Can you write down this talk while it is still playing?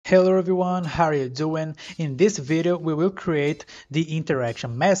Hello everyone, how are you doing? In this video we will create the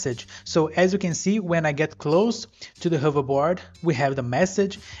interaction message. So as you can see, when I get close to the hoverboard we have the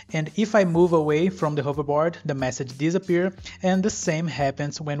message, and if I move away from the hoverboard the message disappears, and the same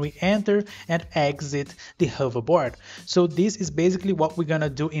happens when we enter and exit the hoverboard. So this is basically what we're gonna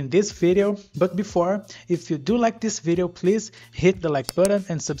do in this video. But before, if you do like this video, please hit the like button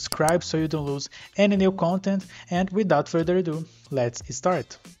and subscribe so you don't lose any new content. And without further ado, let's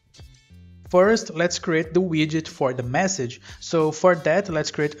start. First, let's create the widget for the message. So for that,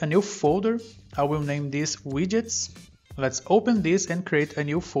 let's create a new folder. I will name this widgets. Let's open this and create a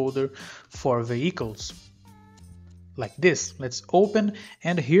new folder for vehicles. Like this. Let's open,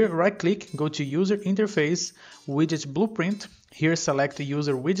 and here right click, go to user interface, widget blueprint. Here select the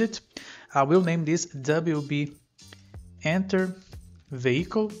user widget. I will name this WB enter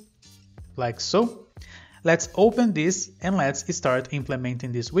vehicle, like so. Let's open this and let's start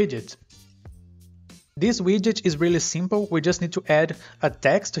implementing this widget. This widget is really simple. We just need to add a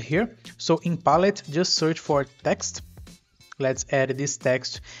text here. So in palette, just search for text. Let's add this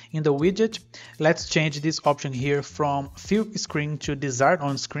text in the widget. Let's change this option here from fill screen to desired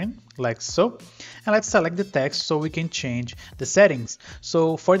on screen, like so. And let's select the text so we can change the settings.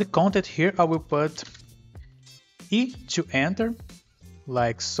 So for the content here, I will put E to enter,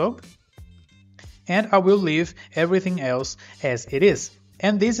 like so. And I will leave everything else as it is.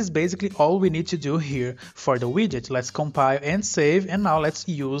 And this is basically all we need to do here for the widget. Let's compile and save, and now let's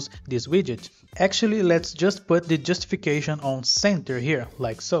use this widget. Actually, let's just put the justification on center here,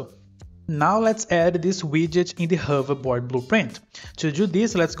 like so. Now let's add this widget in the hoverboard blueprint. To do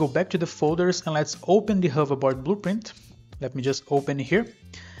this, let's go back to the folders and let's open the hoverboard blueprint. Let me just open here.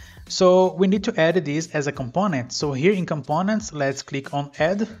 So we need to add this as a component. So here in components, let's click on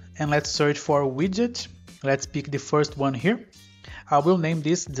add and let's search for widget. Let's pick the first one here. I will name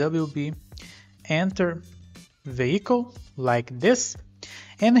this WB enter vehicle, like this.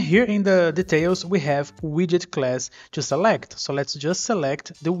 And here in the details we have widget class to select. So let's just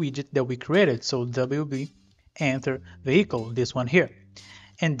select the widget that we created. So WB enter vehicle, this one here.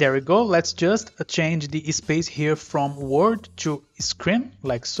 And there we go. Let's just change the space here from word to screen,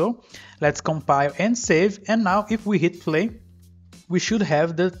 like so. Let's compile and save. And now if we hit play, we should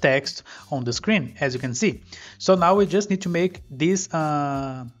have the text on the screen, as you can see. So now we just need to make this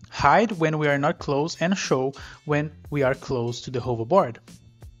hide when we are not close and show when we are close to the hoverboard.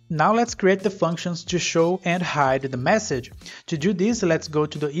 Now let's create the functions to show and hide the message. To do this, let's go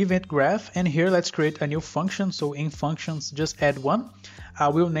to the event graph, and here let's create a new function. So in functions, just add one. I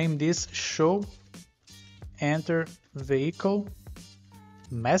will name this show enter vehicle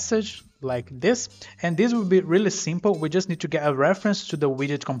message, like this. And this will be really simple. We just need to get a reference to the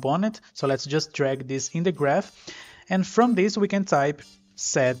widget component. So let's just drag this in the graph, and from this we can type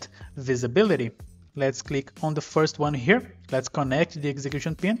set visibility. Let's click on the first one here. Let's connect the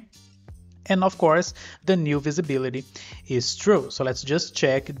execution pin, and of course the new visibility is true. So let's just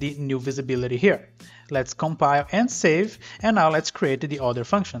check the new visibility here. Let's compile and save, and now let's create the other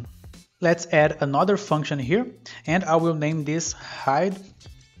function. Let's add another function here, and I will name this hide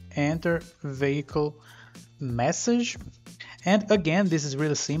enter vehicle message. And again, this is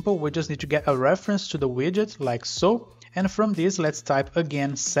really simple. We just need to get a reference to the widget, like so. And from this, let's type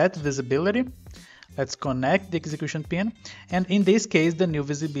again set visibility. Let's connect the execution pin, and in this case the new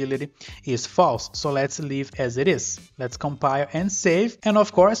visibility is false, so let's leave as it is. Let's compile and save, and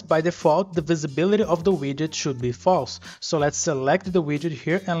of course by default the visibility of the widget should be false. So let's select the widget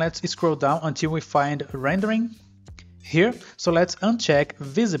here and let's scroll down until we find rendering here. So let's uncheck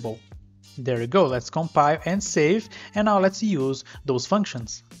visible. There we go. Let's compile and save, and now let's use those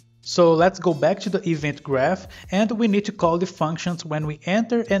functions. So let's go back to the event graph, and we need to call the functions when we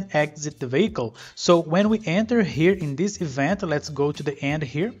enter and exit the vehicle. So when we enter here in this event, let's go to the end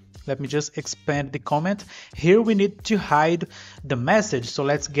here. Let me just expand the comment. Here we need to hide the message. So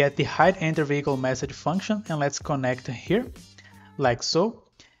let's get the hide enter vehicle message function and let's connect here, like so.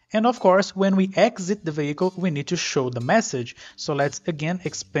 And of course, when we exit the vehicle, we need to show the message. So let's again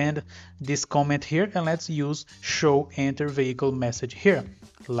expand this comment here and let's use show enter vehicle message here,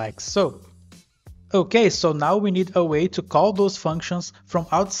 like so. Okay, so now we need a way to call those functions from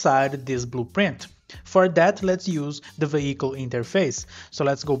outside this blueprint. For that, let's use the vehicle interface. So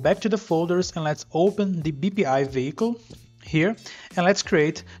let's go back to the folders and let's open the BPI vehicle here, and let's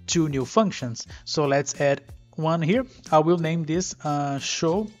create two new functions. So let's add one here. I will name this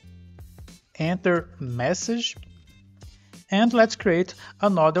show enter message, and let's create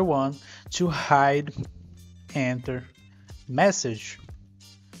another one to hide enter message,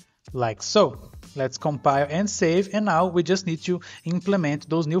 like so. Let's compile and save, and now we just need to implement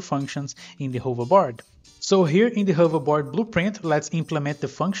those new functions in the hoverboard. So here in the hoverboard blueprint, let's implement the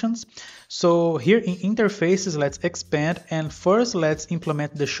functions. So here in interfaces, let's expand, and first let's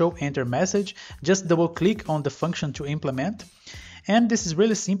implement the show enter message. Just double click on the function to implement. And this is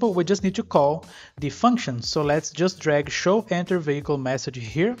really simple, we just need to call the function. So let's just drag show enter vehicle message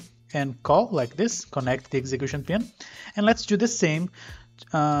here and call like this, connect the execution pin. And let's do the same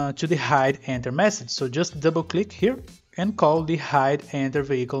to the hide enter message. So just double click here and call the hide enter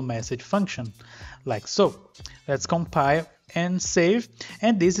vehicle message function like so. Let's compile and save,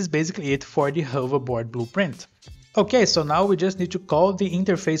 and this is basically it for the hoverboard blueprint. Okay, so now we just need to call the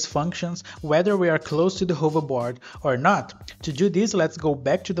interface functions whether we are close to the hoverboard or not. To do this, let's go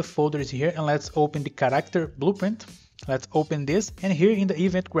back to the folders here and let's open the character blueprint. Let's open this, and here in the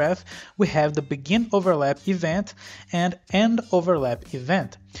event graph we have the begin overlap event and end overlap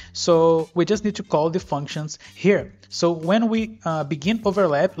event. So we just need to call the functions here. So when we begin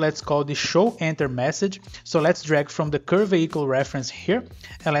overlap, let's call the show enter message. So let's drag from the curve vehicle reference here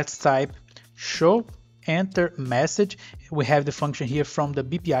and let's type show enter message. We have the function here from the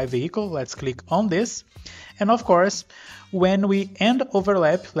BPI vehicle. Let's click on this, and of course when we end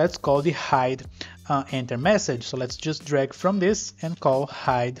overlap, let's call the hide enter message. So let's just drag from this and call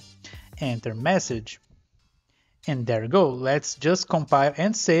hide enter message, and there we go. Let's just compile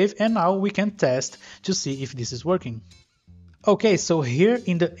and save, and now we can test to see if this is working. Okay, so here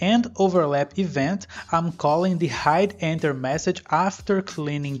in the end overlap event, I'm calling the hide enter message after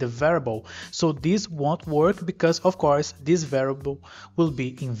cleaning the variable. So this won't work because of course this variable will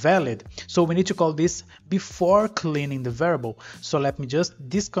be invalid. So we need to call this before cleaning the variable. So let me just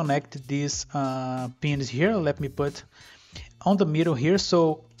disconnect these pins here. Let me put on the middle here.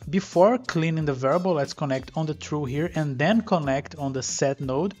 So before cleaning the variable, let's connect on the true here and then connect on the set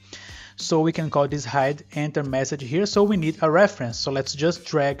node. So we can call this hide enter message here. So we need a reference. So let's just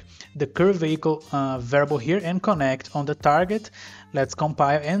drag the curve vehicle variable here and connect on the target. Let's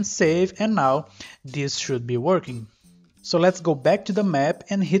compile and save, and now this should be working. So let's go back to the map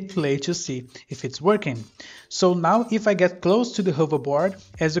and hit play to see if it's working. So now if I get close to the hoverboard,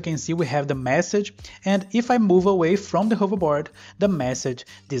 as you can see we have the message, and if I move away from the hoverboard, the message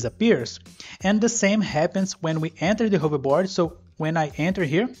disappears. And the same happens when we enter the hoverboard. So when I enter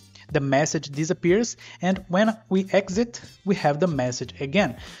here, the message disappears, and when we exit, we have the message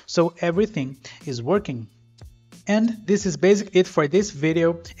again. So everything is working. And this is basically it for this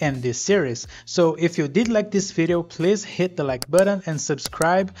video and this series. So if you did like this video, please hit the like button and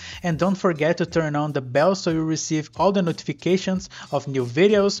subscribe, and don't forget to turn on the bell so you receive all the notifications of new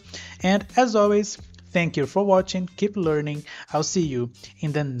videos. And as always, thank you for watching, keep learning, I'll see you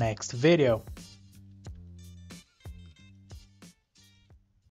in the next video.